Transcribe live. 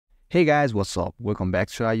Hey guys, what's up? Welcome back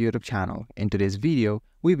to our YouTube channel. In today's video,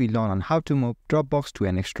 we will learn on how to move Dropbox to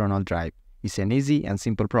an external drive. It's an easy and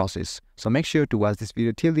simple process, so make sure to watch this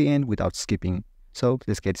video till the end without skipping. So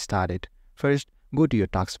let's get started. First, go to your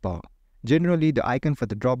taskbar. Generally, the icon for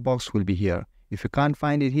the Dropbox will be here. If you can't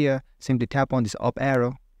find it here, simply tap on this up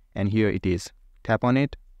arrow, and here it is. Tap on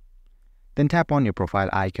it. Then tap on your profile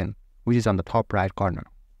icon, which is on the top right corner.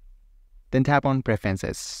 Then tap on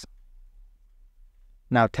Preferences.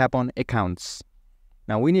 Now tap on Accounts.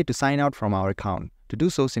 Now we need to sign out from our account. To do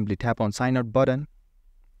so, simply tap on Sign Out button.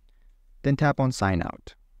 Then tap on Sign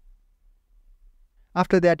Out.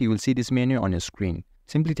 After that, you will see this menu on your screen.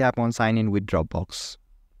 Simply tap on Sign In with Dropbox.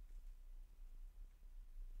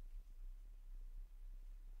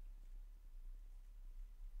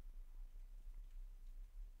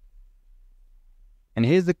 And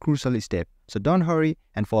here's the crucial step, so don't hurry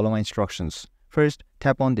and follow my instructions. First,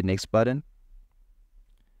 tap on the Next button.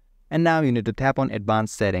 And now you need to tap on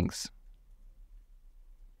Advanced Settings.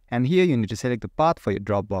 And here you need to select the path for your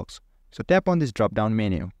Dropbox. So tap on this drop-down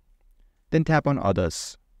menu. Then tap on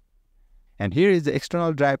Others. And here is the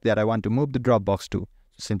external drive that I want to move the Dropbox to.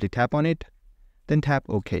 So simply tap on it. Then tap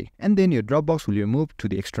OK. And then your Dropbox will be moved to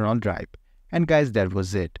the external drive. And guys, that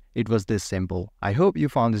was it. It was this simple. I hope you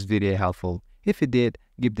found this video helpful. If you did,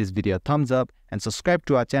 give this video a thumbs up and subscribe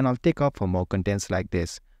to our channel TechUp for more contents like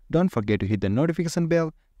this. Don't forget to hit the notification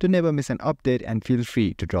bell to never miss an update, and feel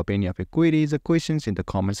free to drop any of your queries or questions in the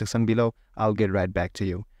comment section below. I'll get right back to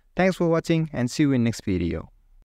you. Thanks for watching and see you in next video.